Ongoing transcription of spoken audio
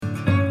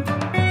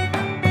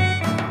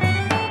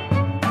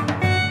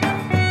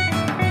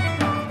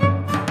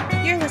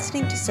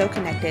So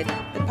Connected,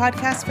 the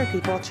podcast for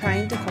people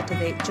trying to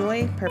cultivate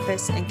joy,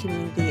 purpose, and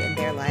community in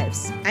their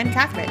lives. I'm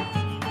Catherine.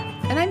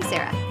 And I'm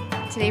Sarah.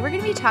 Today we're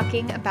going to be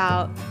talking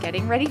about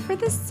getting ready for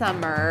the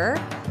summer.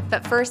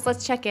 But first,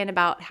 let's check in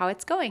about how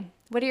it's going.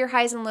 What are your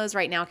highs and lows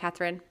right now,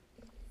 Catherine?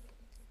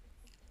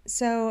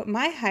 So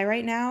my high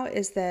right now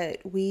is that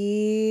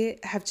we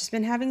have just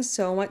been having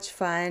so much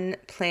fun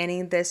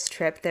planning this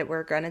trip that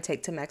we're going to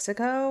take to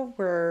Mexico.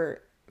 We're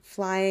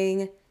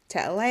flying to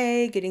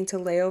LA, getting to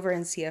lay over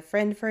and see a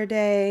friend for a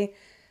day,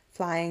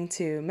 flying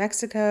to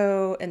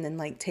Mexico, and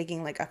then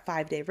taking a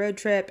 5-day road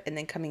trip, and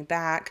then coming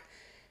back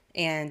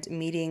and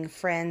meeting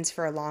friends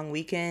for a long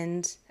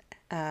weekend.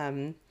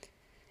 And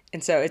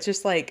so it's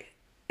just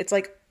it's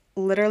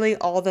literally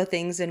all the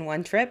things in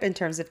one trip in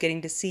terms of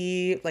getting to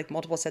see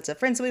multiple sets of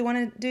friends that we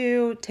want to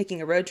do,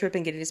 taking a road trip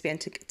and getting to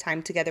spend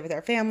time together with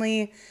our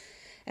family,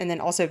 and then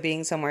also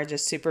being somewhere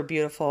just super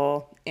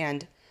beautiful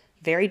and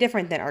very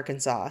different than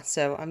Arkansas.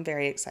 So I'm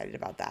very excited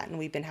about that, and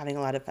we've been having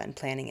a lot of fun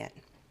planning it.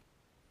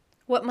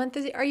 What month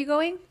are you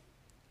going?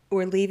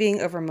 We're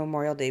leaving over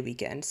Memorial Day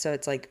weekend, so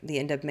it's the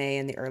end of May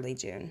and the early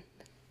June.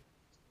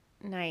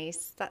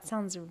 Nice. That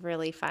sounds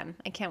really fun.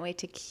 I can't wait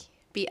to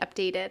be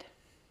updated.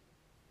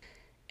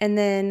 And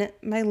then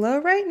my low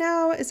right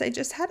now is I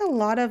just had a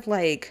lot of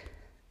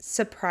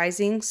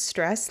surprising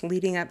stress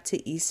leading up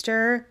to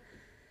Easter,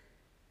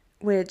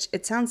 which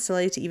it sounds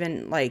silly to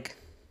even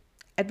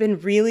I've been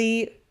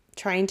really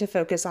trying to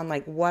focus on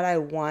what I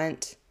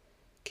want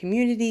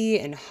community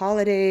and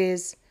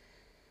holidays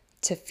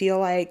to feel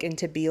like and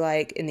to be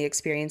like in the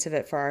experience of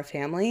it for our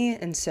family.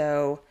 And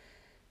so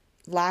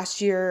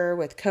last year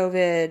with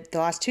COVID, the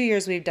last 2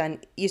 years we've done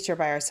Easter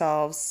by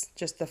ourselves,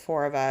 just the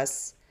four of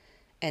us.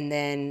 And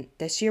then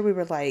this year we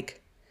were I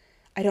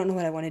don't know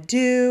what I want to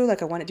do.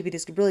 I want it to be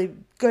this really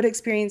good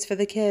experience for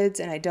the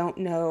kids, and I don't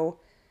know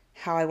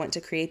how I want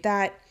to create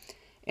that.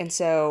 And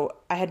so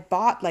I had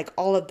bought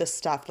all of the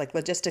stuff,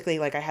 logistically,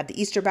 I had the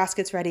Easter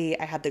baskets ready,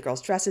 I had the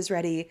girls' dresses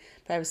ready,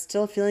 but I was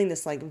still feeling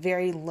this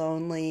very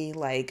lonely,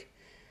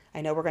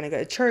 I know we're going to go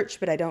to church,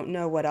 but I don't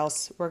know what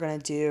else we're going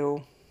to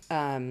do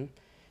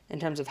in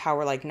terms of how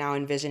we're now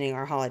envisioning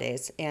our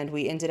holidays. And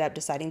we ended up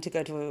deciding to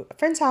go to a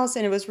friend's house,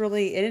 and it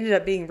ended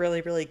up being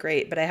really, really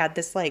great. But I had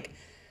this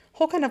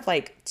whole kind of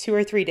 2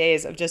 or 3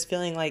 days of just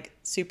feeling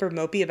super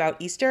mopey about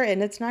Easter.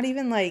 And it's not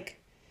even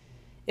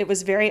it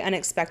was very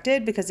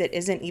unexpected because it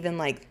isn't even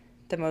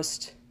the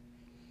most,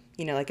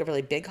 a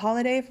really big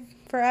holiday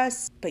for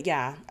us. But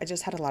yeah, I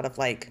just had a lot of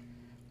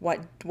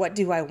what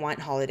do I want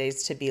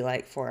holidays to be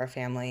like for our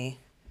family?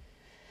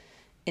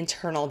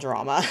 Internal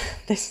drama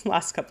this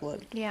last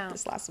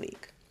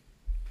week.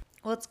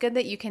 Well, it's good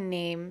that you can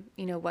name,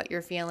 what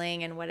you're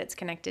feeling and what it's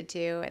connected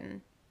to, and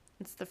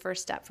it's the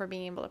first step for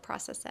being able to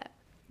process it.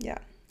 Yeah,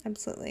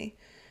 absolutely.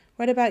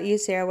 What about you,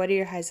 Sarah? What are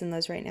your highs and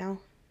lows right now?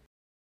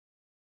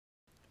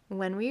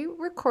 When we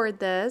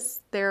record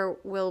this, there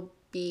will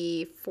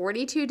be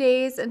 42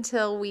 days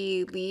until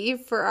we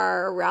leave for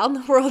our around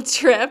the world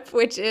trip,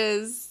 which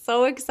is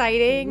so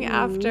exciting. Ooh.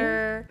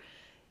 After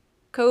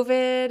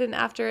COVID and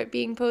after it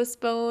being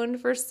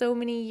postponed for so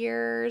many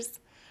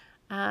years.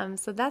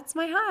 So that's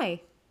my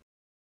high.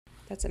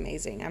 That's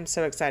amazing. I'm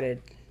so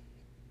excited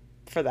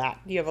for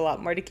that. You have a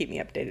lot more to keep me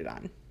updated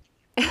on.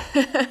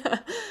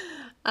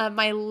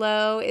 My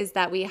low is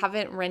that we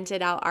haven't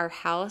rented out our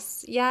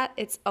house yet.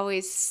 It's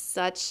always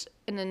such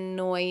an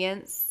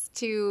annoyance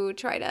to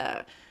try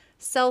to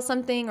sell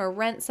something or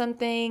rent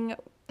something,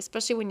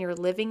 especially when you're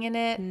living in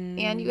it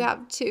and you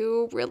have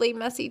 2 really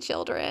messy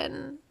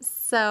children.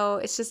 So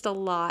it's just a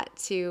lot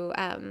to,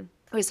 I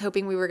was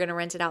hoping we were going to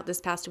rent it out this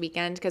past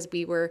weekend because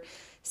we were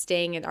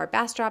staying at our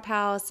Bastrop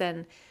house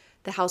and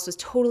the house was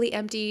totally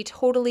empty,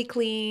 totally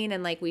clean.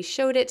 And we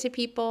showed it to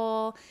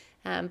people,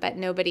 but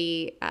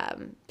nobody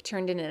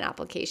turned in an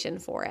application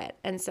for it.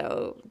 And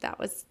so that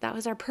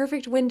was our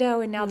perfect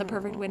window. And now the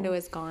perfect window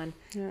is gone.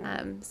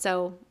 Yeah.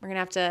 So we're going to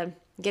have to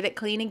get it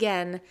clean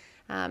again.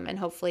 And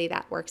hopefully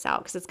that works out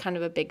because it's kind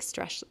of a big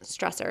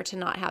stressor to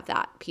not have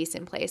that piece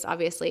in place.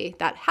 Obviously,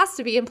 that has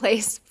to be in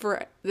place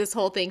for this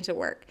whole thing to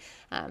work.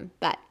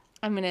 But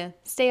I'm going to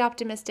stay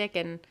optimistic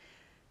and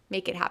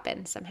make it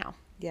happen somehow.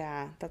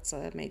 Yeah, that's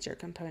a major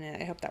component.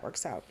 I hope that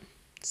works out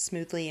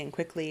smoothly and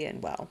quickly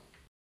and well.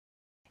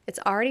 It's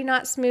already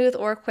not smooth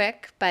or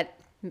quick, but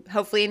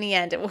hopefully in the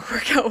end it will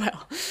work out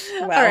well.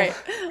 All right.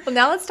 Well,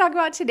 now let's talk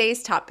about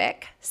today's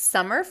topic,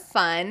 summer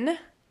fun.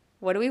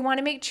 What do we want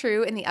to make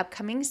true in the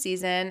upcoming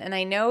season? And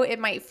I know it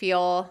might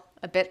feel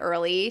a bit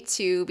early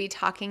to be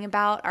talking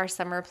about our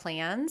summer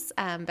plans,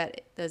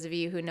 but those of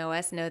you who know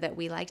us know that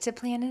we like to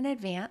plan in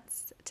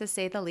advance, to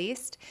say the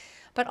least.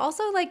 But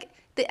also,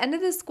 the end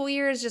of the school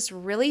year is just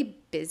really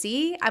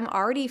busy. I'm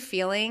already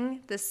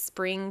feeling the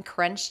spring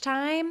crunch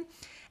time,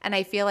 and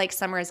I feel like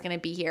summer is going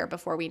to be here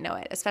before we know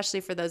it,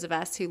 especially for those of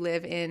us who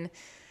live in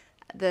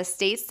the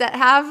states that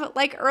have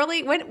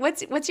early.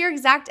 What's your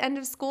exact end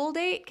of school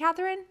date,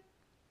 Catherine?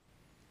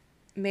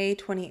 May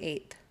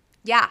 28th.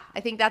 Yeah,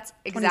 I think that's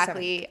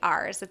exactly 27th.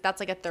 Ours. If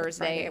that's a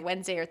Thursday,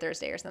 Wednesday or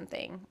Thursday or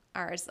something.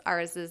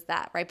 Ours is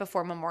that right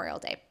before Memorial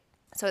Day.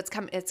 So it's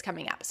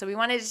coming up. So we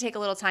wanted to take a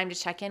little time to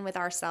check in with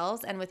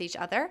ourselves and with each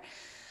other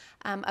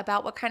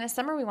about what kind of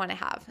summer we want to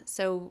have.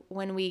 So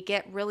when we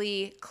get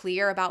really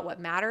clear about what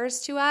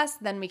matters to us,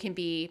 then we can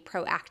be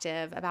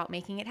proactive about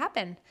making it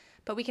happen.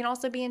 But we can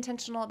also be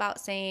intentional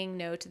about saying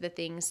no to the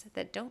things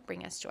that don't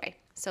bring us joy.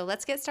 So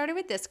let's get started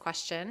with this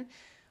question.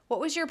 What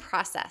was your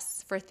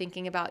process for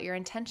thinking about your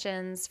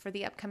intentions for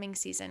the upcoming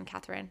season,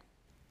 Catherine?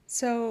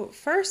 So,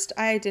 first,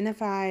 I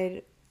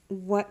identified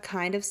what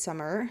kind of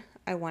summer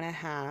I want to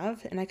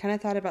have. And I kind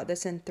of thought about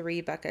this in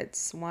three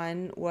buckets.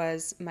 One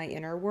was my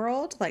inner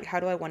world, like how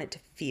do I want it to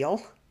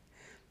feel?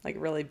 Like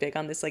really big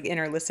on this like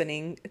inner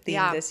listening theme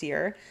Yeah. this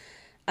year.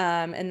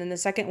 And then the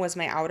second was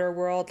my outer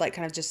world, like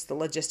kind of just the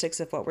logistics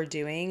of what we're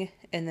doing.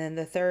 And then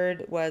the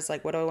third was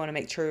like, what do I want to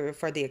make true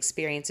for the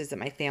experiences that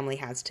my family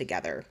has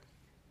together?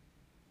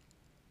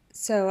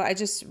 So I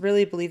just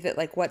really believe that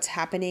like what's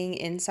happening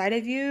inside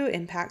of you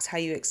impacts how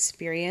you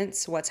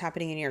experience what's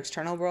happening in your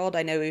external world.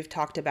 I know we've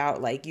talked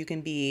about like you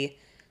can be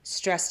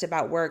stressed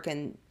about work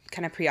and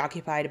kind of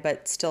preoccupied,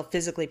 but still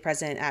physically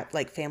present at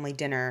like family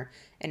dinner,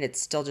 and it's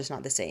still just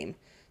not the same.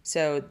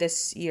 So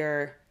this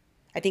year,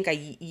 I think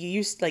you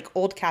used like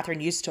old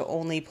Catherine used to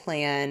only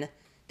plan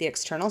the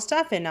external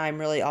stuff, and now I'm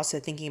really also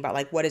thinking about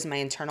like what is my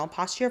internal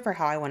posture for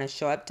how I want to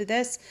show up to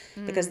this,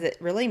 because it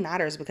really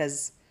matters,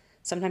 because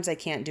sometimes I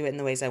can't do it in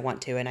the ways I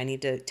want to, and I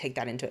need to take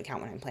that into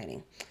account when I'm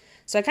planning.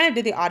 So I kind of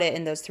did the audit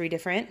in those three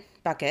different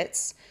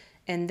buckets.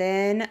 And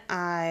then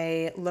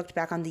I looked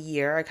back on the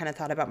year. I kind of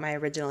thought about my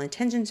original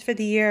intentions for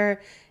the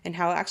year and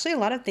how actually a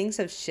lot of things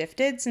have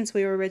shifted since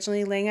we were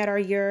originally laying out our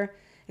year,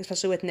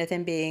 especially with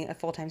Nathan being a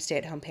full-time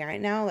stay-at-home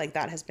parent now. Like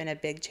that has been a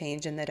big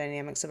change in the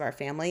dynamics of our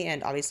family,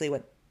 and obviously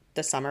what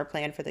the summer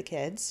plan for the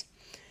kids.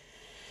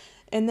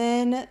 And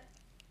then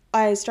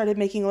I started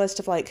making a list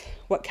of like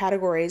what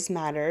categories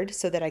mattered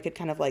so that I could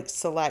kind of like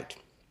select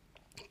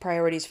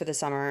priorities for the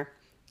summer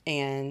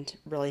and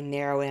really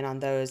narrow in on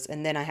those.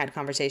 And then I had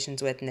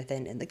conversations with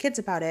Nathan and the kids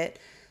about it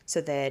so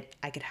that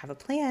I could have a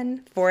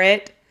plan for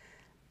it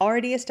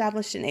already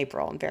established in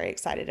April. I'm very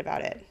excited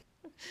about it.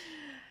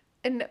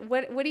 And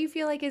what do you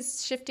feel like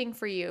is shifting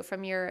for you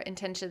from your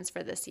intentions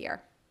for this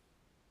year?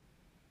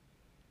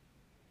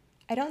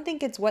 I don't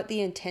think it's what the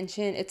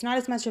intention, it's not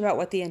as much about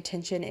what the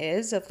intention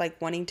is of like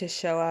wanting to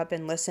show up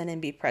and listen and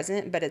be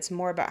present, but it's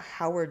more about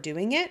how we're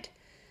doing it.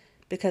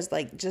 Because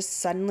like just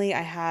suddenly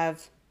I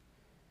have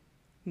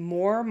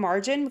more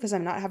margin because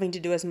I'm not having to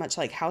do as much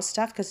like house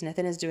stuff because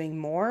Nathan is doing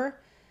more,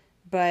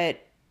 but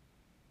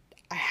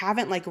I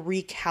haven't like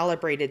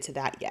recalibrated to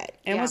that yet.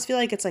 I Yeah. almost feel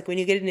like it's like when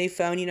you get a new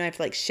phone, you know, I have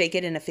to like shake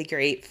it in a figure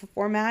eight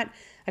format.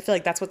 I feel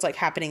like that's what's like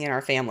happening in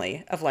our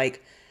family of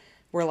like,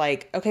 we're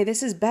like, okay,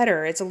 this is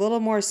better. It's a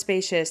little more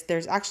spacious.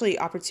 There's actually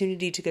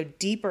opportunity to go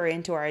deeper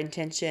into our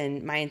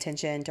intention, my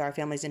intention, to our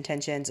family's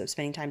intentions of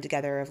spending time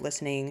together, of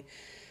listening.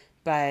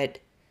 But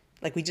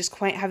like we just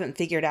quite haven't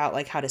figured out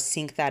like how to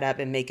sync that up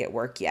and make it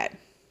work yet.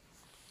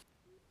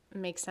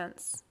 Makes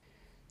sense.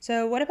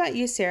 So what about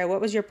you, Sarah?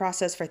 What was your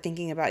process for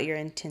thinking about your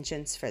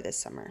intentions for this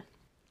summer?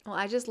 Well,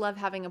 I just love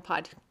having a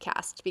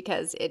podcast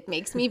because it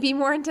makes me be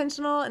more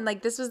intentional. And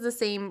like this was the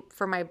same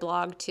for my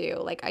blog too.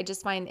 Like I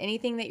just find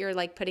anything that you're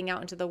like putting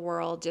out into the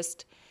world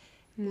just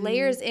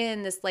layers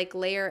in this like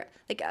layer,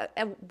 like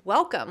a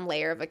welcome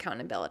layer of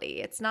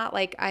accountability. It's not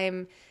like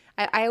I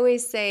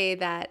always say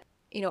that,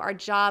 you know, our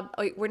job,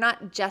 we're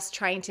not just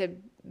trying to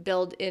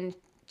build in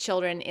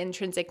children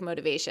intrinsic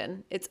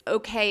motivation. It's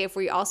okay if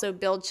we also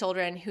build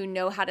children who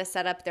know how to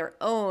set up their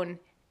own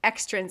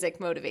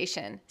extrinsic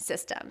motivation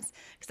systems,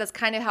 because that's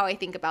kind of how I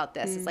think about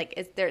this. It's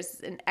like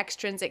there's an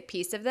extrinsic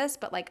piece of this,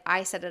 but like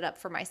I set it up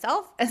for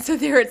myself, and so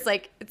there it's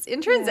like it's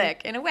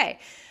intrinsic in a way.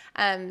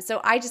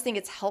 So I just think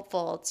it's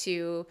helpful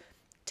to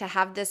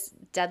have this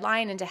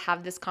deadline and to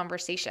have this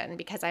conversation,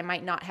 because I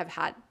might not have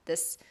had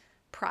this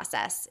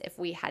process if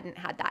we hadn't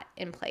had that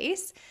in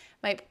place.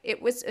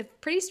 It was a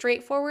pretty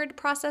straightforward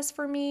process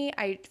for me.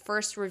 I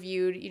first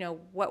reviewed, you know,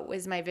 what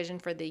was my vision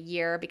for the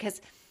year, because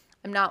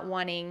I'm not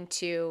wanting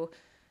to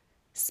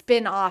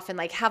spin off and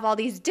like have all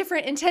these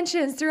different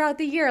intentions throughout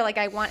the year. Like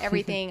I want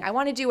everything, I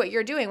want to do what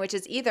you're doing, which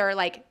is either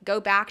like go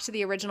back to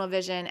the original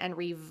vision and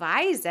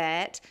revise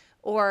it,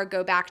 or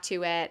go back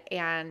to it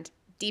and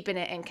deepen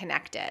it and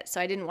connect it. So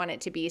I didn't want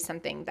it to be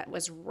something that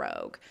was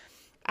rogue.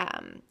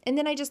 And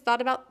then I just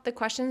thought about the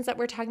questions that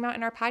we're talking about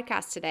in our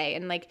podcast today.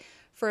 And like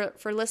for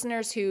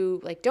listeners who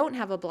like don't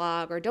have a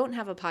blog or don't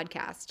have a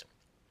podcast,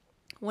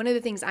 one of the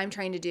things I'm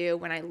trying to do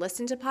when I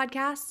listen to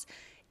podcasts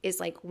is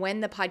like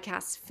when the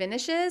podcast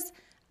finishes,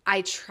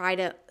 I try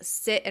to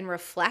sit and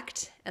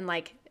reflect and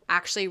like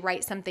actually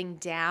write something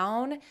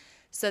down,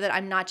 so that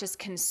I'm not just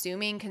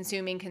consuming,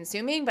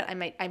 but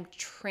I'm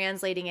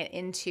translating it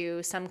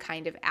into some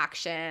kind of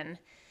action.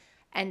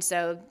 And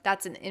so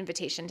that's an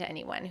invitation to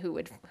anyone who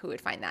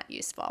would find that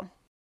useful.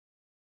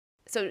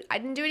 So I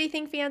didn't do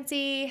anything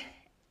fancy,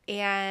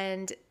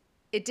 and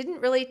it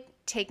didn't really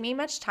take me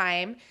much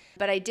time,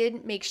 but I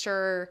did make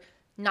sure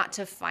not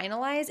to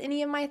finalize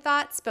any of my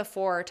thoughts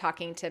before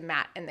talking to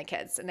Matt and the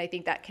kids. And I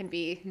think that can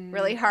be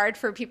really hard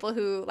for people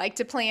who like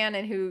to plan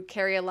and who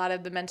carry a lot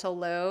of the mental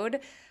load.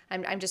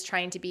 I'm just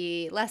trying to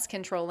be less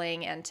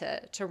controlling and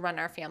to run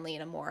our family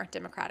in a more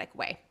democratic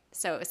way.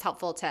 So it's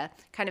helpful to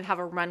kind of have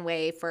a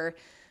runway for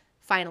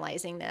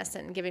finalizing this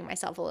and giving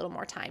myself a little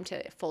more time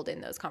to fold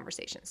in those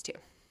conversations too.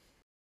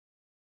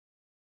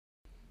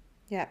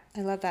 Yeah,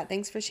 I love that.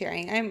 Thanks for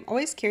sharing. I'm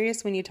always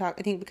curious when you talk,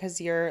 I think because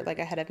you're like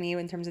ahead of me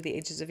in terms of the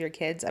ages of your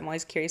kids, I'm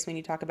always curious when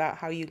you talk about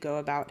how you go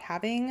about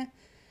having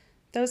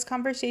those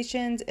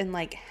conversations and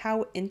like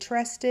how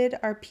interested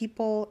are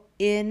people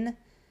in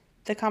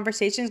the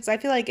conversations. Because I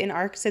feel like in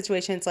our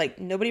situation, it's like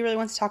nobody really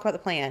wants to talk about the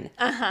plan.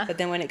 But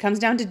then when it comes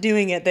down to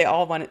doing it, they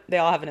all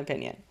have an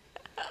opinion.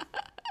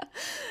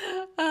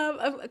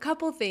 A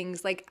couple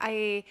things. Like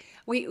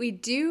we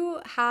do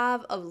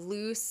have a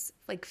loose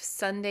like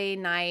Sunday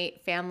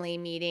night family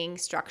meeting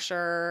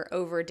structure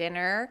over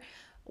dinner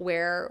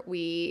where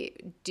we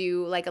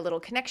do like a little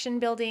connection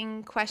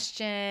building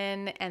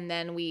question, and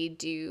then we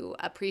do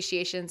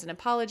appreciations and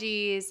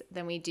apologies,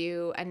 then we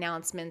do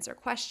announcements or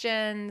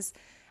questions,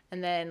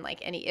 and then like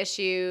any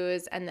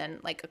issues, and then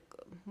like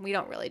we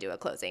don't really do a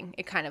closing.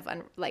 It kind of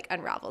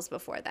unravels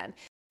before then.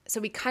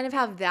 So we kind of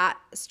have that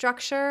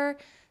structure.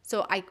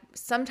 So I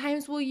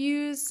sometimes will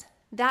use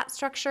that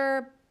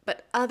structure,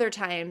 but other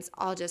times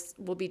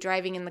we'll be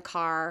driving in the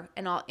car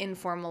and I'll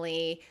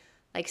informally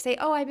like say,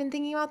 oh, I've been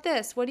thinking about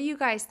this. What do you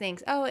guys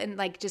think? Oh, and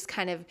like just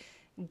kind of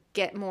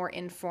get more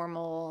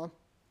informal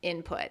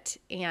input.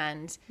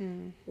 And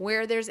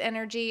where there's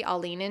energy, I'll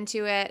lean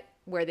into it.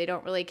 Where they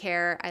don't really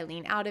care, I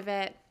lean out of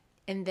it.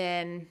 And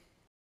then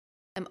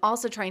I'm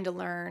also trying to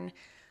learn,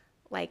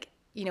 like,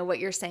 what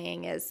you're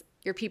saying is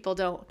your people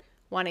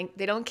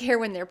they don't care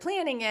when they're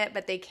planning it,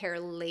 but they care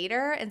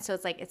later. And so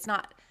it's like, it's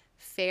not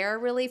fair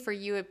really for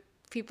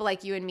people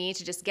like you and me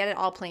to just get it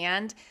all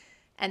planned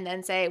and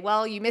then say,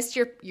 well, you missed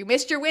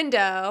your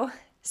window.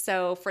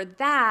 So for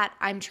that,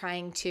 I'm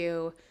trying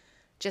to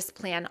just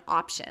plan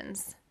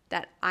options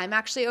that I'm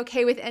actually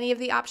okay with any of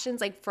the options.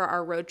 Like for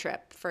our road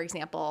trip, for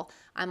example,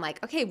 I'm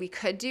like, okay, we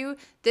could do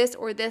this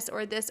or this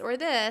or this or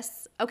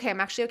this. Okay, I'm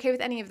actually okay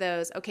with any of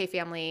those. Okay,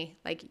 family,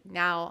 like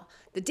now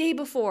the day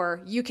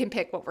before, you can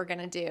pick what we're going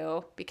to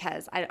do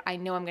because I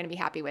know I'm going to be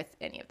happy with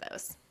any of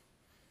those.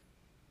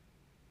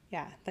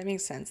 Yeah, that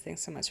makes sense.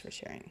 Thanks so much for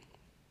sharing.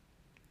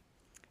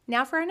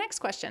 Now for our next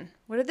question.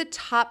 What are the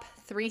top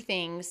 3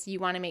 things you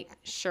want to make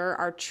sure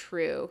are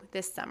true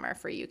this summer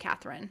for you,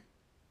 Catherine?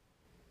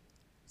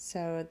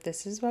 So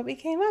this is what we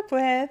came up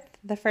with.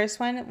 The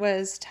first one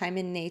was time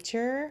in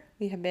nature.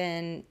 We have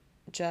been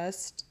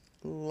just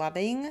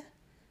loving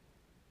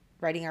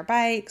riding our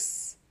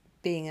bikes,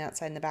 being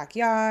outside in the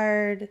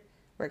backyard.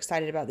 We're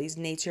excited about these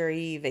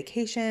nature-y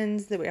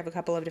vacations that we have a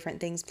couple of different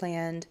things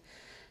planned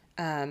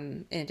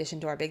in addition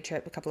to our big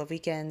trip, a couple of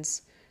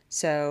weekends.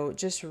 So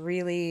just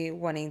really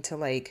wanting to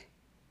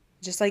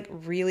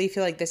really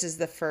feel like this is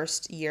the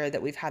first year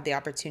that we've had the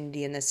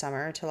opportunity in the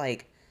summer to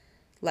like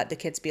let the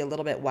kids be a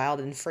little bit wild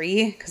and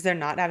free because they're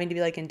not having to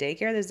be like in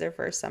daycare. This is their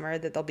first summer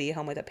that they'll be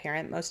home with a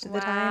parent most of the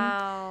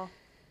time.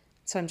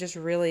 So I'm just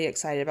really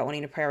excited about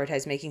wanting to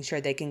prioritize making sure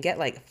they can get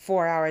like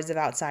 4 hours of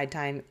outside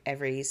time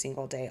every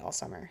single day all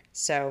summer.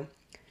 So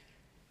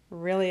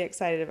really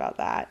excited about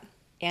that.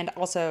 And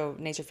also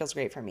nature feels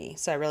great for me.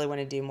 So I really want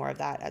to do more of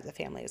that as a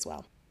family as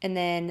well. And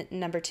then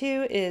number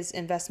 2 is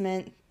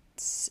investing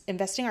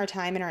our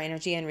time and our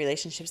energy in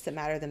relationships that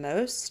matter the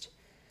most.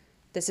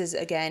 This is,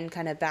 again,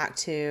 kind of back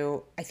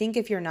to, I think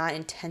if you're not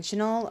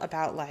intentional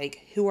about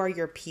like who are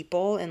your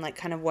people and like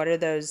kind of what are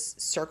those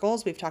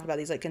circles, we've talked about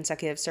these like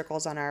consecutive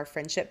circles on our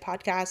friendship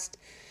podcast,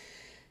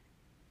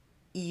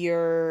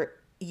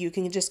 you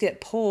can just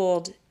get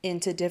pulled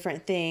into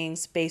different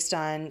things based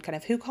on kind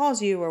of who calls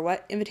you or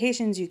what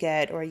invitations you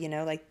get or,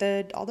 like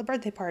all the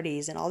birthday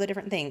parties and all the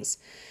different things.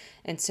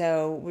 And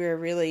so we're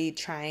really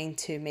trying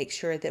to make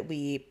sure that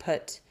we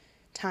put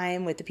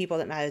time with the people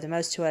that matter the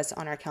most to us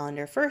on our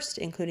calendar first,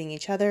 including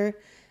each other,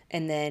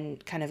 and then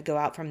kind of go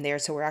out from there.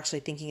 So we're actually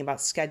thinking about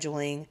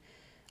scheduling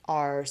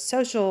our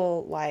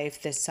social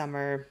life this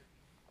summer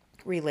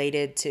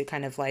related to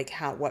kind of like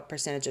what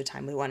percentage of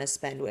time we want to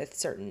spend with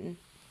certain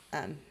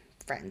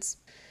friends.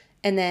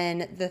 And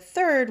then the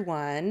third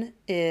one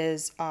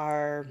is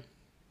I'm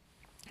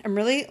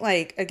really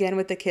like, again,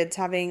 with the kids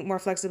having more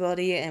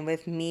flexibility and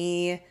with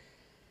me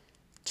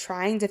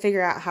trying to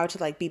figure out how to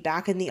like be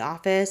back in the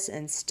office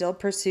and still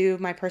pursue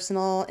my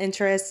personal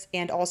interests.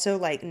 And also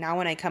like now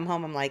when I come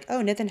home, I'm like,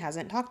 oh, Nathan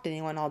hasn't talked to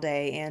anyone all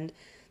day. And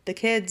the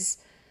kids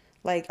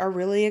like are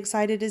really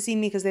excited to see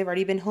me because they've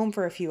already been home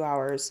for a few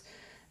hours.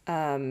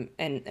 And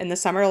in the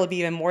summer it'll be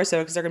even more so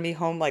because they're going to be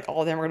home, like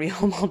all of them are going to be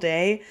home all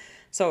day.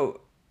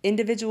 So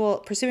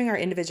pursuing our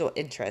individual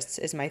interests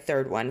is my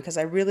third one because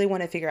I really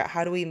want to figure out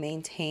how do we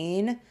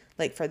maintain,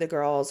 like for the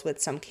girls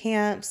with some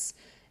camps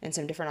and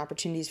some different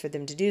opportunities for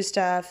them to do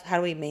stuff. How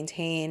do we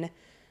maintain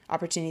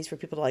opportunities for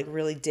people to like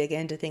really dig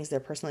into things they're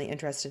personally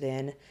interested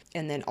in?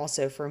 And then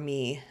also for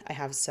me, I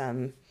have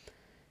some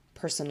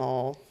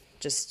personal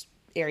just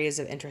areas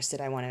of interest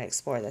that I want to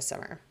explore this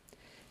summer.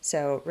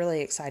 So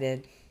really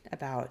excited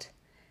about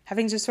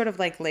having just sort of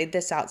like laid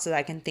this out so that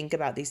I can think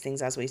about these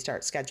things as we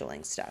start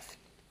scheduling stuff.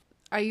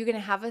 Are you going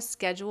to have a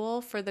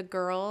schedule for the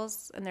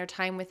girls and their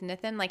time with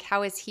Nathan? Like,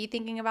 how is he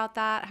thinking about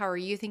that? How are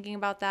you thinking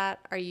about that?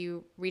 Are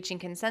you reaching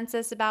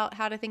consensus about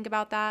how to think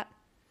about that?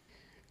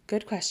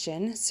 Good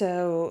question.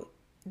 So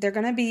they're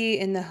going to be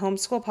in the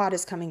homeschool pod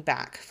is coming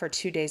back for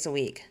 2 days a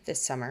week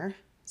this summer.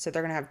 So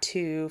they're going to have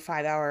 2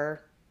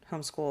 5-hour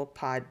homeschool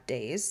pod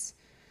days.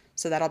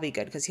 So that'll be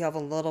good because he'll have a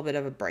little bit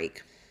of a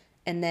break.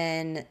 And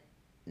then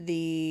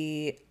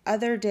the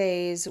other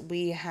days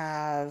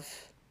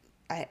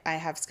I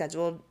have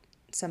scheduled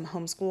some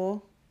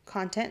homeschool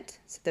content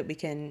so that we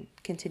can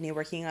continue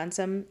working on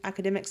some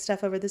academic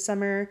stuff over the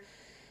summer.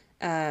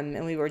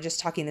 And we were just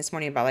talking this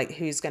morning about like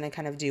who's going to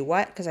kind of do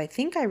what, because I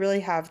think I really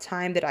have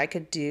time that I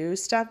could do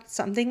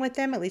something with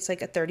them, at least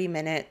like a 30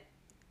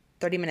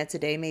 minutes a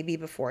day, maybe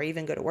before I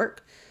even go to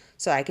work.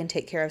 So I can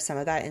take care of some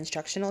of that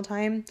instructional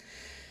time.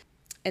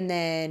 And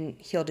then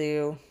he'll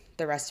do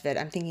the rest of it.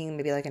 I'm thinking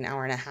maybe like an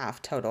hour and a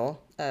half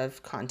total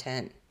of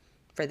content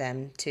for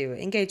them to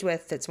engage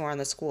with that's more on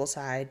the school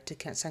side to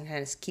kind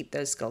of keep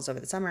those skills over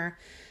the summer.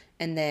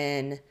 And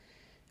then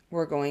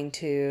we're going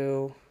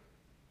to,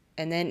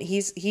 and then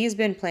he's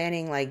been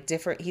planning like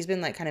he's been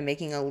like kind of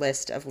making a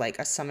list of like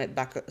a summer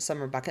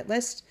bucket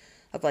list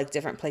of like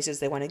different places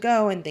they want to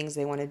go and things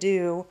they want to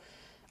do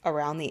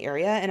around the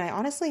area. And I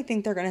honestly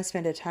think they're going to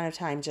spend a ton of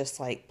time just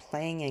like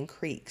playing in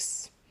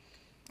creeks.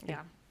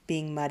 Yeah.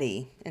 Being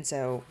muddy. And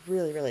so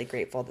really, really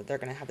grateful that they're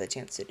going to have the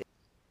chance to do.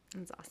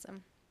 That's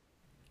awesome.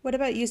 What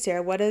about you,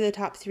 Sarah? What are the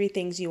top 3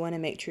 things you want to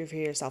make true for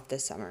yourself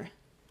this summer?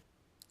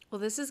 Well,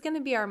 this is going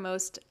to be our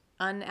most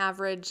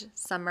unaverage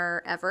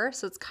summer ever.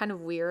 So it's kind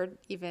of weird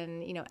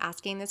even,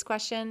 asking this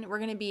question. We're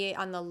going to be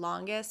on the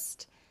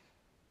longest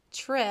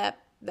trip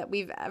that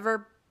we've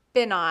ever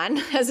been on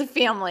as a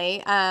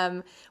family.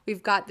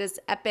 We've got this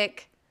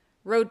epic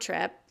road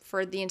trip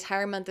for the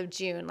entire month of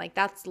June. Like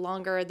that's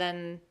longer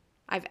than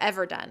I've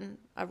ever done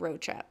a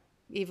road trip,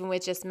 even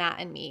with just Matt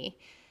and me.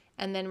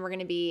 And then we're going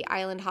to be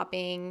island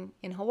hopping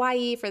in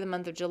Hawaii for the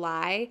month of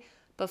July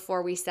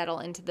before we settle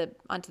onto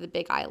the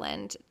big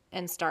island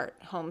and start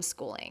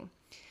homeschooling.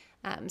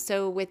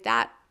 So with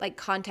that like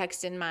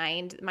context in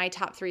mind, my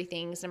top 3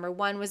 things, number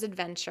 1 was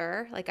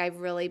adventure. Like I've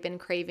really been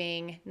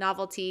craving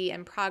novelty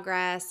and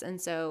progress. And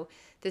so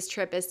this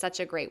trip is such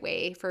a great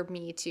way for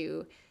me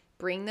to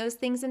bring those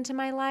things into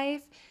my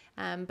life.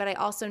 But I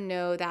also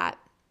know that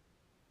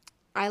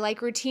I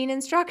like routine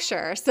and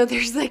structure. So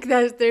there's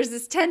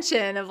this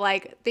tension of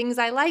like things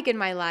I like in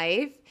my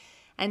life.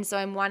 And so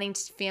I'm wanting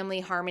family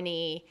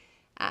harmony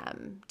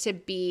to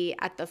be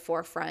at the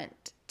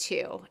forefront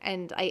too.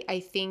 And I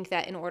think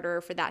that in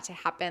order for that to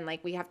happen,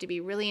 like we have to be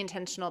really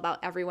intentional about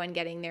everyone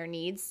getting their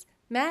needs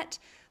met.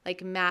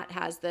 Like Matt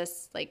has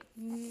this like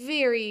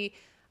very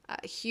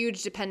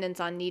huge dependence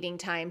on needing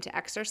time to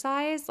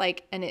exercise,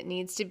 like, and it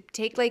needs to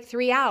take like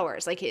 3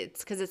 hours. Like it's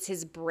because it's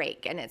his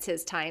break and it's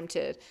his time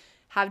to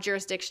have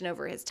jurisdiction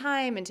over his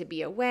time and to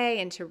be away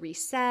and to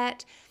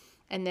reset.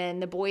 And then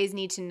the boys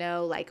need to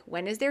know like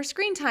when is their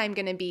screen time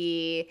going to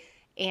be,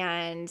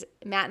 and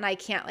Matt and I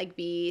can't like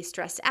be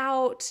stressed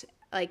out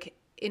like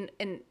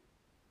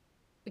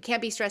we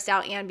can't be stressed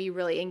out and be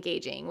really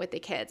engaging with the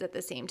kids at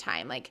the same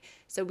time. Like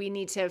so we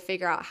need to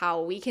figure out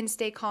how we can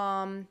stay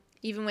calm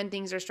even when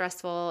things are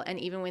stressful and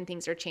even when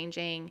things are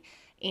changing,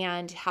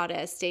 and how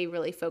to stay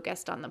really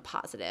focused on the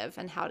positive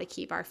and how to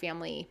keep our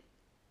family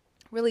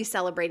really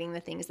celebrating the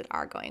things that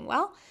are going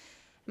well.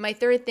 My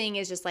third thing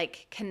is just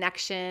like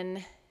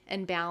connection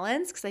and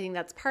balance, because I think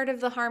that's part of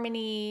the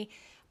harmony.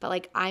 But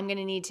like I'm going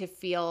to need to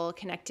feel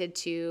connected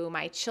to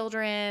my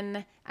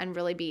children and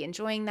really be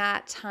enjoying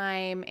that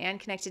time, and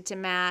connected to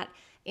Matt,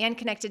 and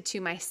connected to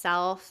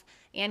myself,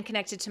 and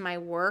connected to my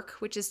work,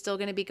 which is still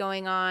going to be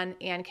going on,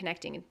 and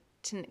connected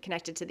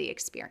to the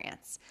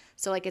experience.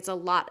 So like it's a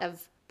lot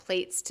of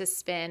plates to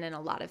spin and a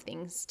lot of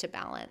things to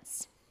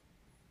balance.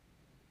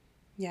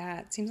 Yeah,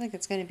 it seems like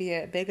it's going to be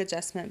a big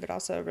adjustment, but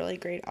also a really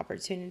great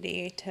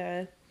opportunity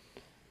to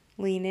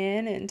lean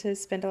in and to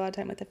spend a lot of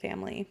time with the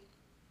family.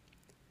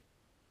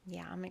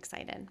 Yeah, I'm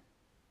excited.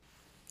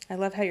 I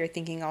love how you're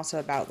thinking also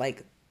about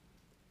like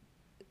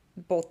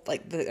both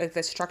like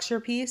the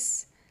structure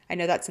piece. I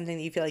know that's something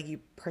that you feel like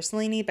you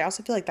personally need, but I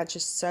also feel like that's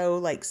just so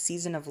like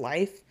season of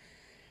life.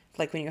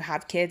 Like when you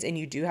have kids and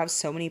you do have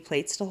so many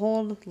plates to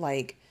hold,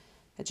 like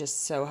it's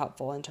just so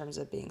helpful in terms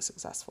of being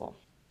successful.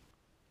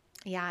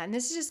 Yeah, and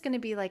this is just going to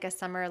be like a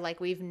summer like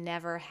we've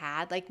never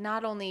had. Like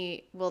not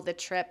only will the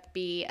trip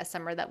be a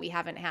summer that we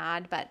haven't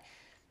had, but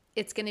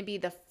it's going to be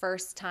the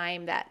first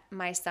time that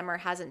my summer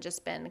hasn't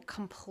just been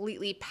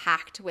completely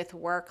packed with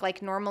work.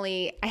 Like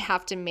normally I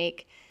have to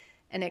make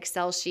an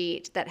Excel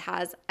sheet that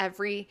has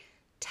every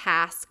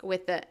task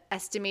with the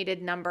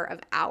estimated number of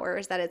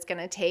hours that it's going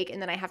to take.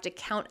 And then I have to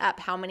count up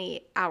how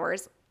many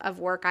hours of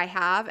work I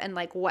have and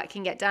like what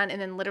can get done, and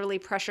then literally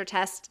pressure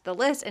test the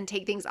list and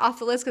take things off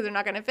the list because they're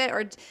not going to fit,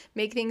 or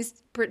make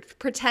things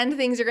pretend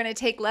things are going to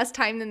take less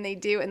time than they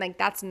do. And like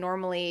that's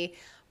normally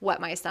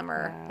what my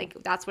summer, like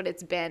that's what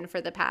it's been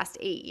for the past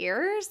 8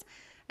 years.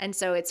 And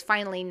so it's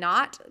finally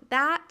not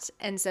that.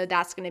 And so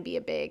that's going to be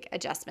a big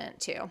adjustment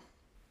too.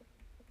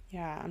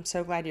 Yeah, I'm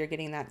so glad you're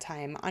getting that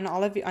time.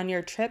 On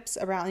your trip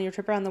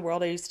around the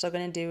world, are you still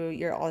going to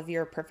do all of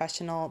your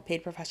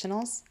paid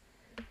professionals?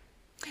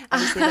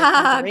 Obviously,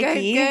 like with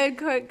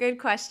Reiki. Good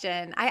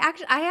question. I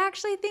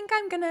actually think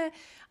I'm gonna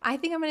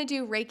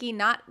do Reiki,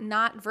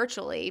 not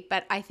virtually,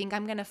 but I think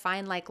I'm gonna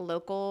find like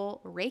local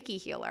Reiki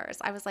healers.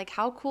 I was like,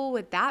 how cool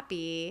would that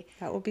be?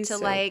 That would be to so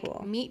like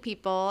cool. meet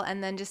people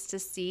and then just to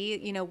see,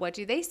 what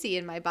do they see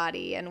in my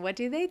body and what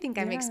do they think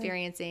I'm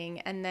experiencing,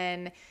 and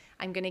then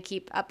I'm gonna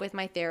keep up with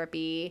my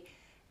therapy,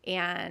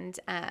 and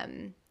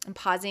I'm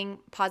pausing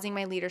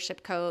my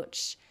leadership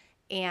coach,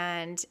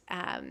 and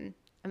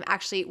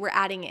we're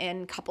adding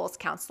in couples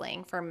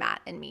counseling for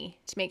Matt and me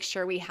to make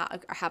sure we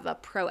have a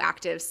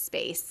proactive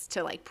space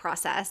to like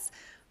process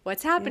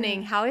what's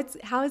happening, how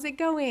is it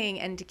going,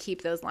 and to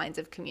keep those lines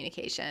of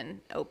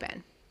communication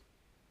open.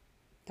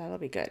 That'll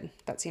be good.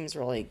 That seems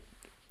really,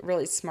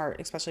 really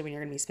smart, especially when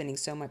you're going to be spending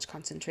so much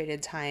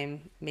concentrated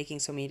time making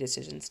so many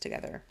decisions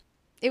together.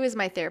 It was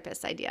my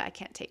therapist's idea. I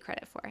can't take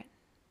credit for it.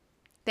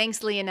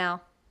 Thanks,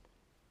 Lionel.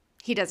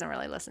 He doesn't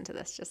really listen to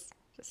this, just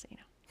so you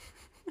know.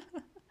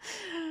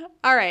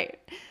 All right.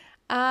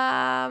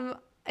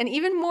 An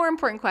even more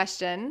important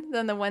question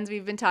than the ones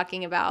we've been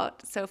talking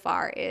about so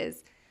far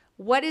is,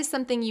 what is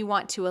something you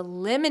want to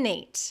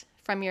eliminate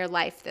from your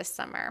life this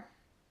summer?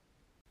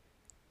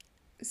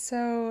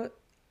 So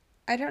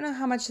I don't know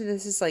how much of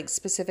this is like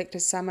specific to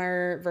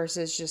summer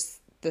versus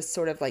just the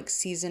sort of like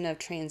season of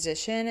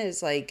transition,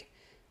 is like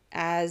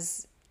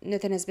as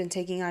Nathan has been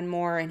taking on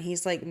more and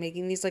he's like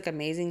making these like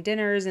amazing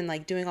dinners and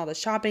like doing all the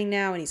shopping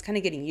now, and he's kind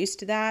of getting used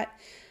to that.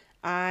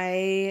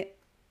 I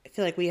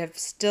feel like we have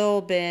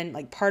still been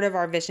like, part of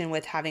our vision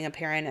with having a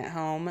parent at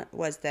home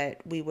was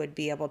that we would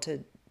be able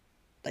to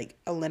like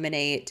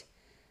eliminate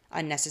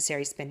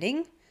unnecessary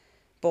spending,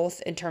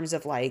 both in terms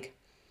of like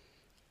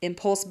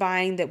impulse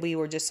buying that we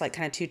were just like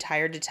kind of too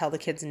tired to tell the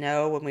kids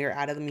no when we were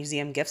out of the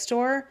museum gift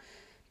store,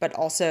 but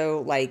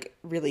also like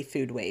really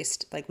food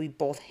waste. Like we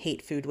both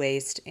hate food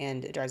waste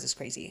and it drives us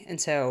crazy.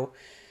 And so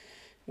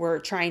we're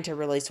trying to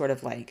really sort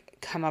of like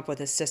come up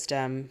with a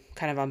system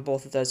kind of on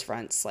both of those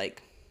fronts,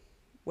 like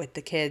with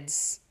the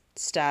kids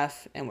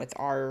stuff and with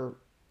our,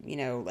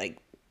 like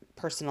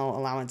personal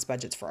allowance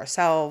budgets for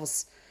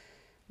ourselves.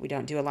 We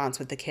don't do allowance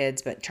with the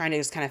kids, but trying to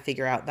just kind of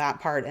figure out that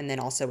part. And then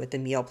also with the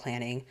meal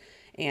planning,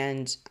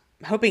 and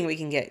hoping we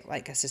can get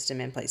like a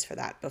system in place for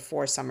that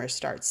before summer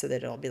starts so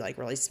that it'll be like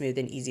really smooth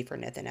and easy for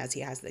Nathan as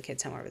he has the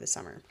kids home over the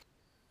summer.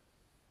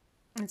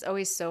 It's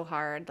always so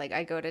hard. Like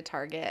I go to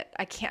Target.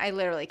 I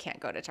literally can't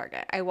go to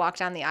Target. I walk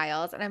down the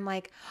aisles and I'm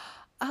like,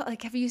 oh,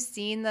 like, have you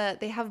seen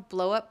they have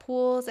blow up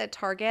pools at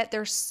Target?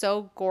 They're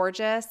so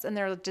gorgeous and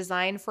they're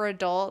designed for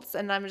adults.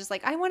 And I'm just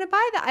like, I want to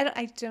buy that.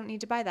 I don't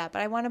need to buy that,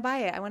 but I want to buy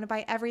it. I want to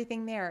buy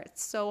everything there.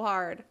 It's so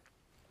hard.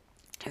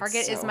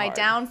 Target is my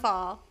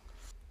downfall.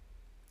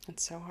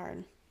 It's so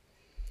hard.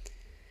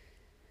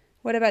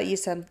 What about you,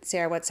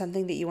 Sarah? What's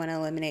something that you want to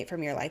eliminate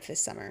from your life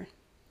this summer?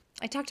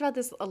 I talked about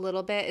this a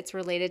little bit. It's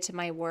related to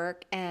my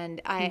work,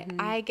 and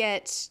I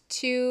get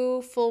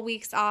 2 full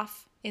weeks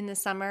off in the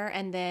summer,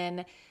 and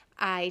then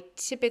I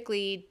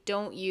typically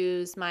don't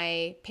use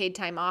my paid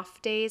time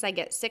off days. I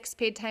get 6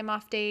 paid time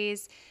off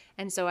days,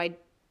 and so I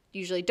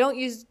usually don't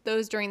use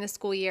those during the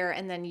school year,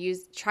 and then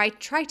try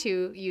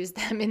to use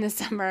them in the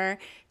summer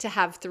to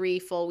have 3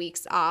 full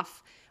weeks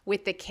off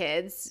with the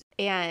kids.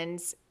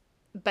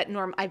 But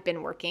I've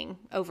been working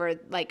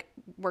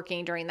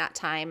during that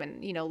time.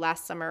 And,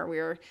 last summer we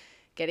were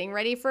getting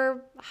ready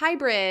for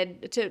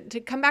hybrid to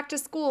come back to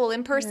school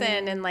in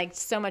person, and like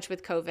so much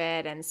with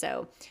COVID. And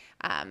so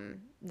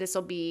this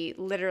will be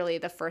literally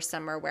the first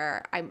summer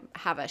where I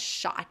have a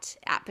shot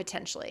at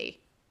potentially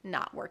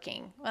not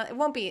working. Well, it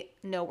won't be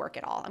no work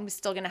at all. I'm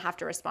still going to have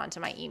to respond to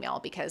my email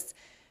because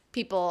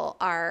people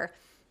are,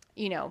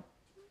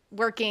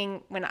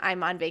 working when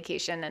I'm on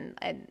vacation,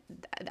 and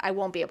I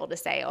won't be able to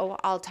say, oh,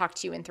 I'll talk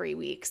to you in 3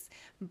 weeks,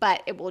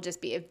 but it will just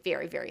be a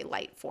very, very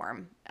light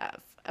form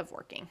of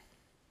working.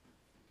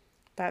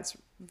 That's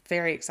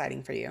very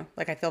exciting for you.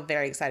 Like, I feel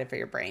very excited for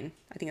your brain.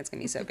 I think it's going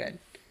to be so good.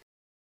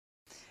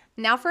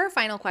 Now for our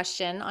final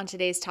question on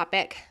today's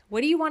topic.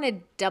 What do you want to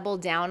double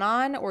down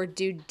on or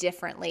do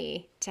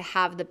differently to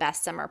have the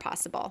best summer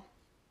possible?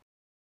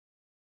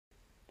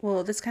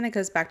 Well, this kind of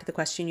goes back to the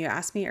question you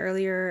asked me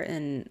earlier,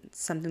 and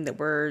something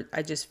that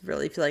I just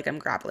really feel like I'm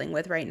grappling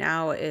with right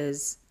now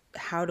is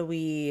how do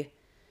we're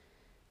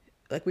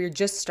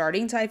just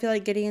starting to, I feel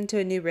like, getting into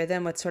a new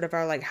rhythm with sort of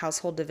our like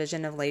household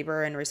division of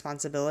labor and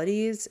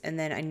responsibilities. And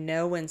then I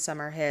know when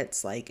summer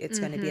hits, like it's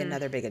going to be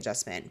another big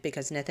adjustment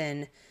because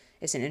Nathan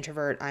is an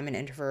introvert. I'm an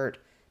introvert,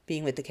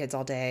 being with the kids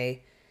all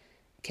day.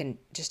 can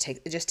just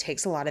take, it just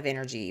takes a lot of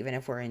energy, even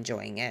if we're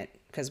enjoying it,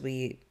 because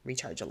we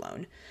recharge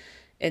alone.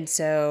 And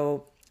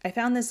so I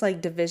found this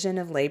like division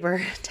of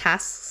labor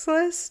tasks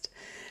list.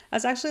 I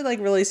was actually like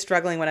really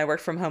struggling when I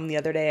worked from home the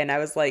other day, and I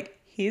was like,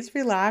 he's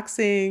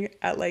relaxing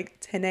at like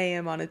 10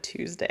 a.m. on a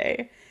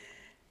Tuesday.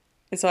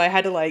 And so I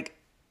had to like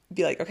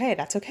be like, okay,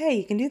 that's okay.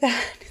 You can do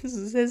that. This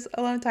is his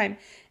alone time.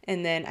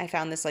 And then I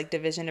found this like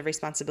division of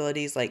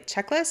responsibilities, like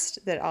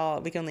checklist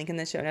that we can link in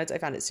the show notes. I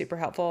found it super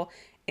helpful.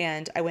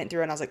 And I went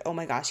through and I was like, oh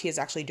my gosh, he is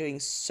actually doing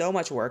so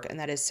much work. And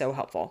that is so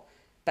helpful.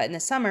 But in the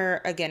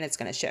summer, again, it's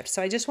going to shift.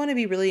 So I just want to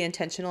be really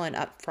intentional and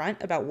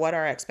upfront about what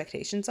our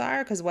expectations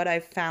are. Because what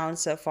I've found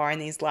so far in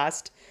these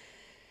last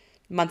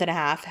month and a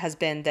half has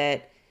been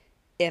that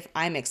if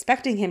I'm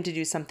expecting him to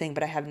do something,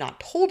 but I have not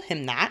told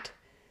him that,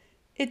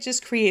 it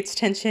just creates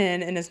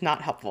tension and is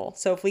not helpful.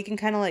 So if we can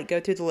kind of like go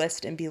through the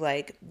list and be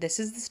like, this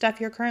is the stuff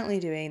you're currently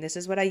doing. This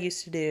is what I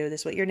used to do.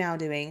 This is what you're now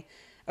doing.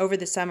 Over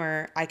the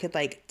summer, I could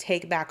like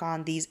take back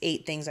on these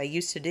 8 things I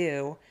used to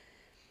do.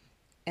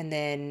 And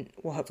then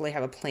we'll hopefully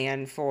have a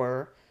plan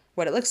for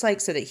what it looks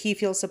like so that he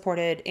feels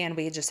supported. And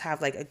we just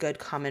have like a good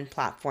common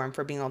platform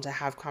for being able to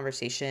have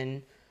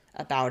conversation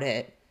about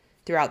it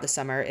throughout the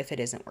summer if it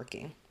isn't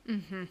working.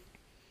 Mm-hmm.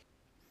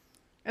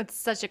 It's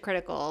such a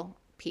critical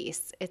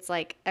piece. It's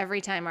like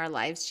every time our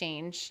lives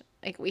change,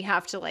 like we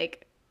have to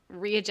like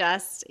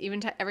readjust.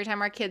 Even every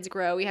time our kids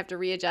grow, we have to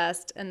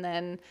readjust, and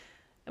then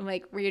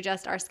like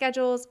readjust our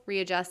schedules,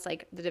 readjust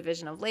like the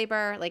division of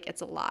labor. Like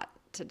it's a lot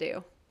to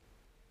do.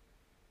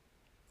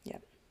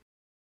 Yep.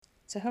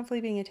 So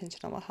hopefully being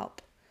intentional will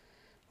help.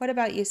 What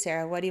about you,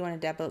 Sarah? What do you want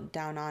to double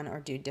down on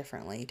or do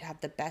differently to have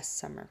the best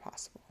summer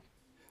possible?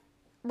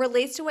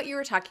 Relates to what you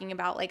were talking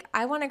about. Like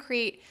I want to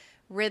create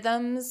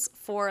rhythms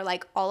for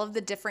like all of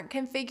the different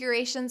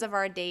configurations of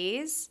our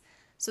days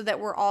so that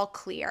we're all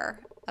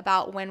clear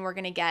about when we're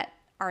going to get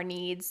our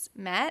needs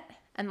met.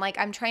 And like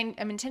I'm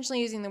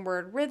intentionally using the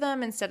word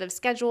rhythm instead of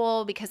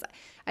schedule because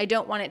I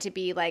don't want it to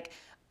be like,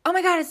 oh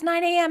my God, it's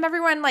 9 a.m.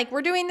 Everyone, like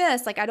we're doing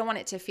this. Like I don't want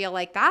it to feel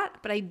like that,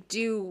 but I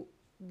do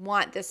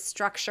want this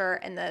structure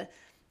and the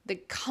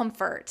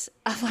comfort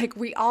of like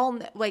we all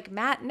like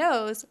Matt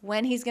knows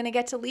when he's going to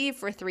get to leave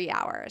for 3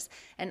 hours,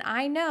 and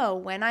I know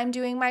when I'm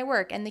doing my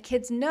work, and the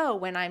kids know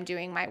when I'm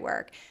doing my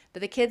work,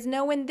 but the kids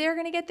know when they're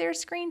going to get their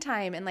screen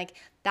time, and like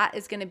that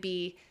is going to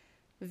be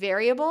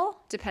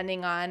variable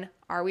depending on,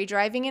 are we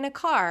driving in a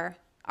car,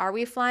 are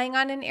we flying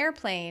on an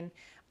airplane,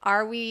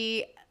 are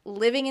we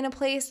living in a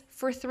place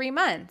for 3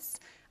 months,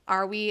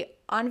 are we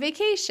on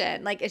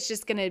vacation? Like it's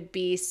just going to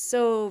be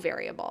so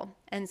variable.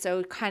 And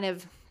so kind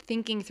of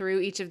thinking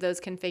through each of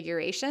those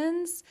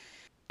configurations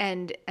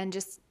and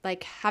just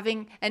like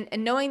having and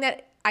knowing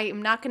that I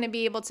am not going to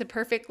be able to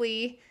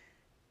perfectly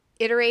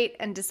iterate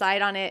and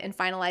decide on it and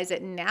finalize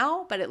it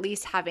now, but at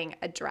least having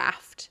a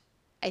draft,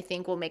 I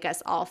think will make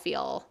us all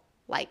feel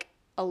like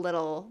a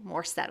little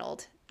more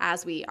settled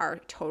as we are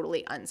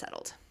totally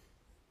unsettled.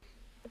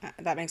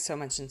 That makes so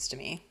much sense to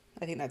me.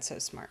 I think that's so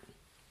smart.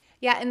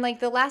 Yeah, and like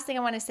the last thing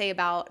I want to say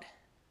about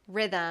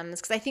rhythms,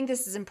 because I think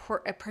this is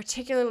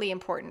particularly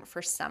important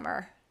for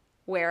summer,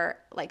 where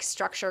like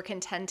structure can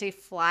tend to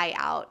fly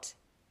out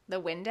the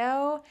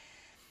window.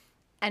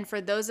 And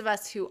for those of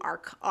us who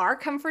are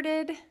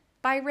comforted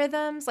by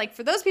rhythms, like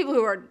for those people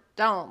who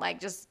don't like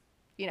just,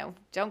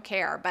 don't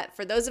care. But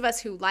for those of us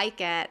who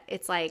like it,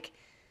 it's like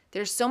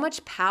there's so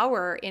much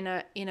power in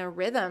a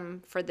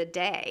rhythm for the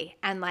day.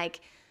 And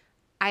like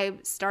I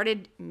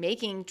started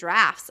making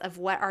drafts of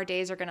what our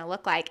days are going to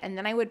look like. And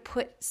then I would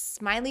put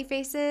smiley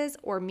faces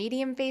or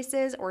medium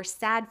faces or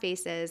sad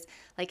faces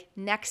like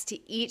next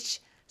to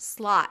each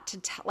slot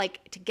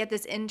to get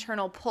this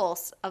internal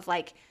pulse of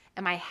like,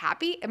 am I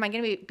happy? Am I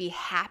going to be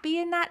happy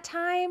in that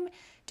time?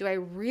 Do I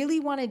really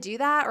want to do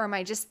that? Or am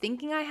I just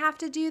thinking I have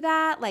to do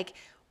that? Like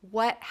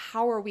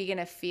how are we going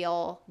to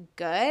feel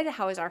good?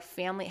 How is our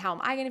family? How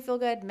am I going to feel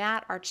good?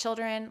 Matt, our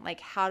children,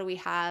 like how do we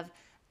have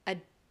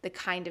the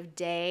kind of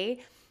day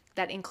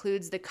that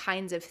includes the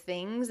kinds of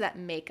things that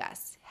make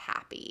us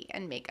happy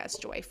and make us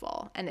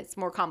joyful? And it's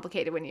more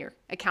complicated when you're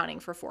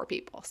accounting for 4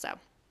 people. So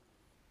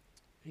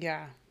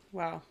yeah.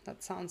 Wow,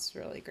 that sounds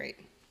really great.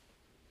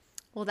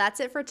 Well,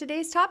 that's it for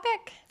today's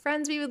topic.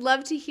 Friends, we would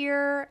love to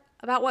hear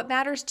about what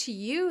matters to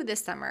you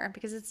this summer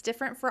because it's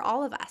different for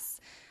all of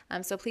us.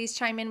 So please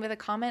chime in with a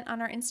comment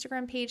on our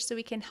Instagram page so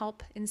we can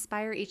help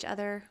inspire each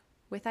other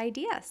with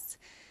ideas.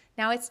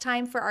 Now it's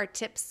time for our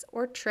tips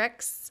or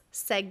tricks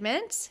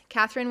segment.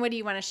 Catherine, what do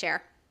you want to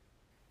share?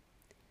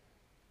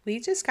 We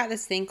just got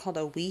this thing called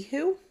a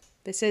Weehoo.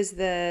 This is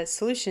the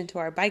solution to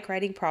our bike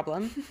riding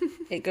problem.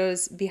 It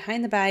goes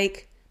behind the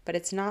bike, but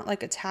it's not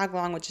like a tag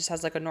along, which just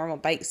has like a normal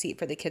bike seat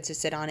for the kids to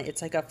sit on.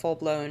 It's like a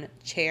full-blown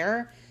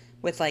chair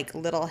with like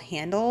little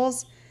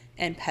handles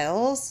and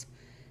pedals.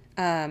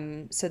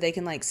 So they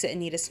can like sit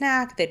and eat a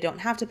snack. They don't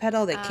have to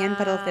pedal. They can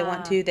pedal if they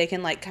want to. They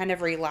can like kind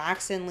of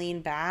relax and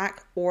lean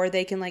back, or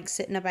they can like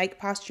sit in a bike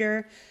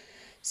posture.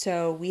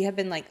 So we have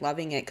been like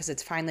loving it because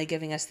it's finally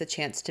giving us the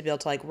chance to be able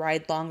to like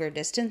ride longer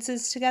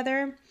distances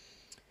together.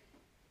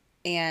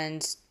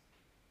 And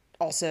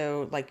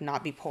also like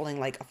not be pulling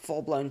like a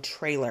full-blown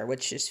trailer,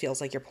 which just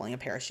feels like you're pulling a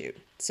parachute.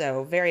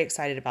 So very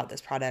excited about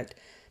this product.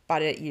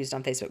 Bought it used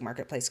on Facebook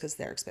Marketplace because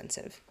they're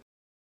expensive.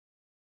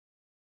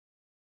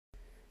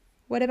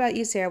 What about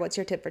you, Sarah? What's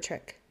your tip or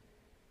trick?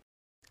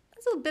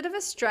 It's a bit of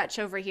a stretch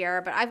over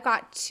here, but I've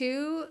got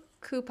 2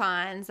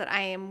 coupons that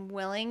I am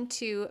willing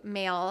to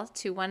mail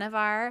to one of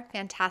our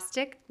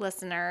fantastic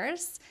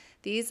listeners.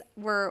 These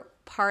were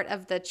part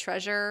of the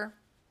treasure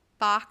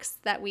box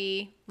that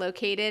we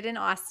located in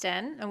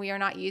Austin, and we are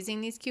not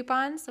using these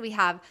coupons. So we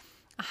have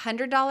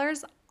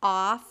 $100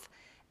 off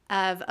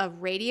of a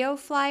Radio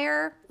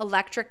Flyer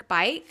electric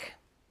bike.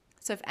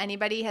 So if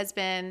anybody has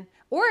been,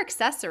 or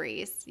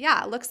accessories,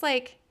 yeah, it looks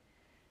like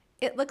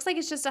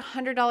it's just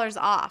 $100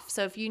 off.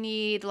 So if you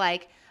need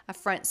like a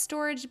front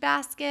storage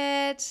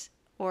basket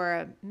or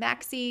a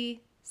maxi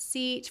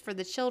seat for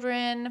the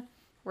children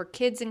or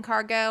kids in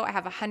cargo, I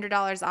have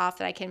 $100 off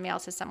that I can mail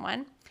to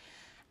someone.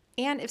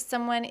 And if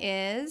someone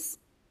is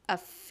a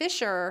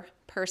Fisher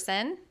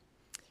person,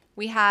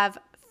 we have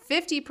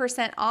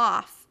 50%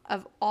 off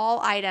of all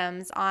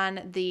items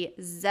on the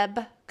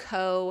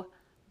Zebco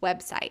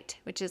website,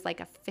 which is like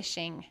a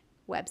fishing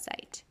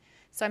website.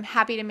 So I'm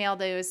happy to mail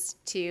those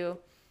to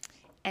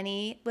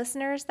any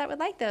listeners that would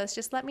like those.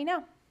 Just let me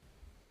know.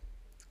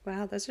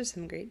 Wow, those are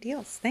some great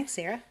deals. Thanks,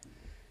 Sarah.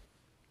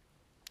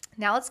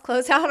 Now let's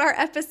close out our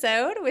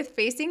episode with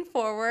Facing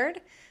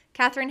Forward.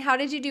 Catherine, how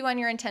did you do on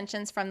your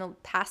intentions from the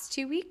past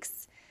 2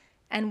 weeks?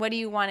 And what do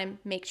you want to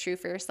make true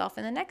for yourself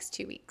in the next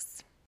 2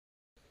 weeks?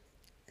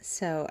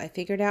 So I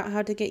figured out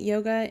how to get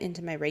yoga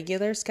into my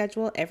regular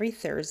schedule every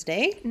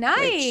Thursday.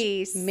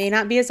 Nice. Which may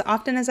not be as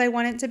often as I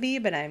want it to be,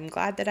 but I'm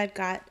glad that I've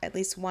got at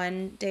least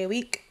one day a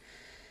week.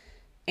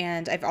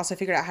 And I've also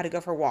figured out how to go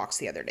for walks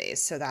the other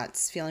days. So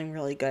that's feeling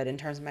really good in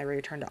terms of my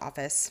return to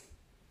office.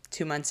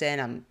 2 months in,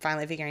 I'm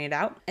finally figuring it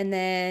out. And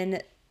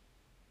then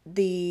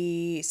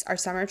our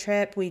summer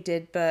trip, we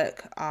did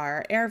book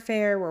our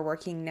airfare. We're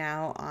working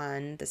now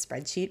on the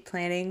spreadsheet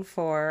planning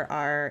for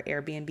our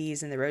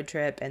Airbnbs and the road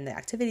trip and the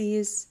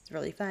activities. It's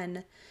really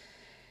fun.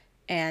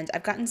 And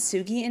I've gotten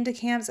Sugi into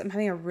camps. I'm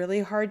having a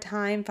really hard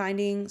time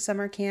finding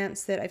summer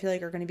camps that I feel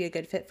like are going to be a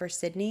good fit for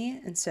Sydney.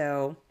 And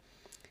so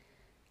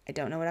I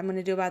don't know what I'm going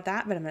to do about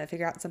that, but I'm going to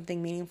figure out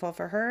something meaningful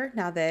for her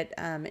now that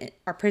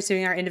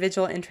pursuing our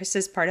individual interests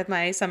is part of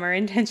my summer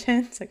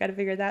intentions. I got to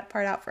figure that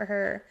part out for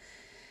her.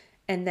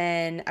 And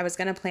then I was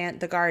going to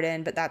plant the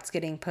garden, but that's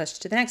getting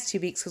pushed to the next 2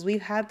 weeks because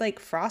we've had like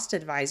frost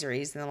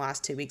advisories in the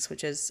last 2 weeks,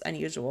 which is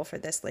unusual for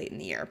this late in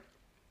the year.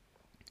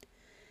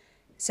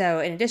 So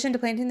in addition to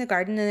planting the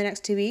garden in the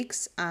next 2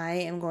 weeks, I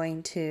am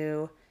going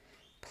to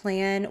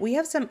we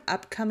have some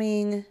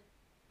upcoming,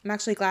 I'm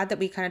actually glad that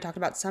we kind of talked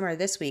about summer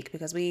this week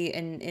because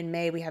in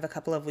May, we have a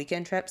couple of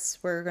weekend trips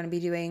we're going to be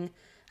doing.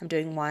 I'm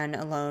doing one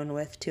alone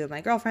with 2 of my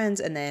girlfriends,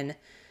 and then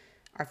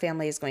our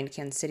family is going to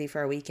Kansas City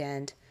for a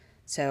weekend.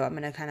 So I'm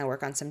going to kind of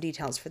work on some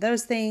details for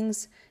those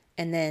things.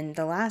 And then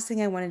the last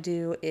thing I want to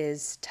do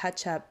is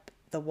touch up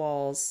the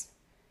walls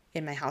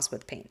in my house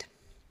with paint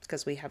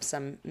because we have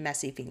some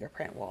messy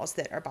fingerprint walls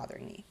that are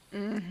bothering me.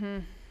 Mm-hmm.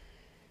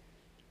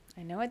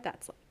 I know what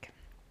that's like.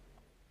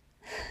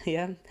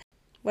 Yeah.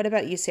 What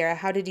about you, Sarah?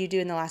 How did you do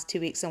in the last 2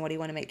 weeks, and what do you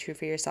want to make true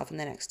for yourself in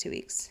the next 2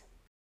 weeks?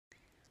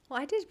 Well,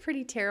 I did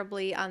pretty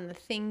terribly on the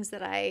things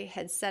that I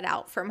had set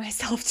out for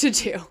myself to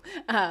do,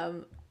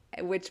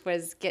 which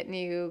was get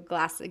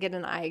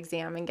an eye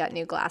exam and get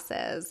new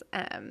glasses.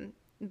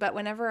 But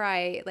whenever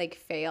I like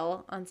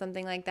fail on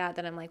something like that,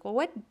 then I'm like, well,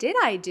 what did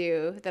I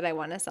do that I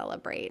want to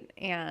celebrate?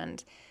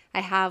 And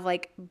I have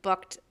like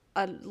booked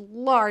a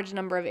large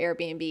number of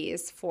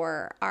Airbnbs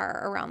for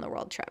our around the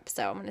world trip.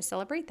 So I'm going to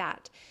celebrate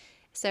that.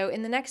 So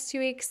in the next 2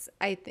 weeks,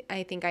 I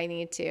think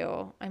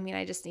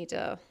I just need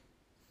to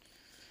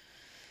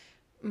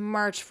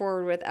march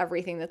forward with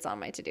everything that's on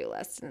my to-do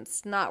list. And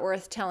it's not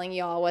worth telling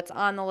y'all what's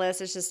on the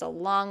list. It's just a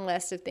long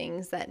list of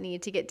things that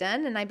need to get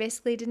done. And I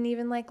basically didn't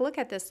even look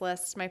at this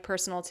list, my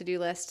personal to-do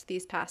list,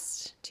 these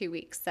past 2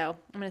 weeks. So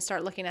I'm going to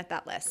start looking at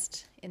that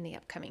list in the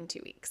upcoming 2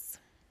 weeks.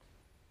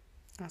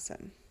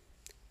 Awesome.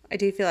 I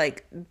do feel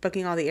like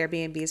booking all the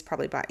Airbnbs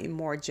probably brought you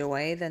more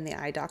joy than the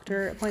eye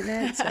doctor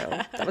appointment. So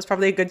that was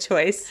probably a good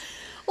choice.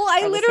 Well,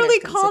 I literally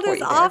called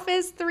his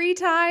office 3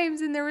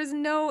 times and there was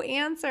no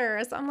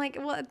answer. So I'm like,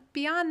 well,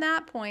 beyond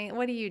that point,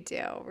 what do you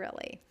do,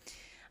 really?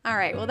 All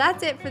right. Well,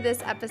 that's it for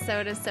this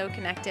episode of So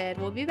Connected.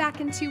 We'll be back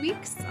in 2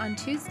 weeks on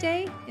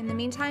Tuesday. In the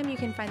meantime, you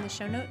can find the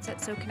show notes at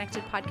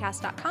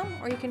SoConnectedPodcast.com,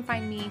 or you can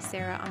find me,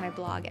 Sarah, on my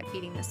blog at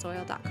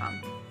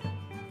FeedingTheSoil.com.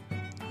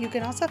 You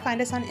can also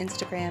find us on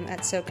Instagram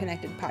at So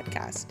Connected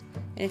Podcast.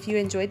 And if you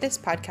enjoyed this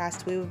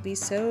podcast, we would be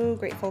so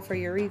grateful for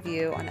your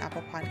review on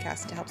Apple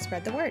Podcasts to help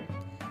spread the word.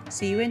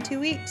 See you in 2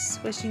 weeks.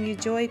 Wishing you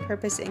joy,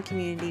 purpose, and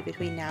community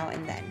between now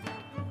and then.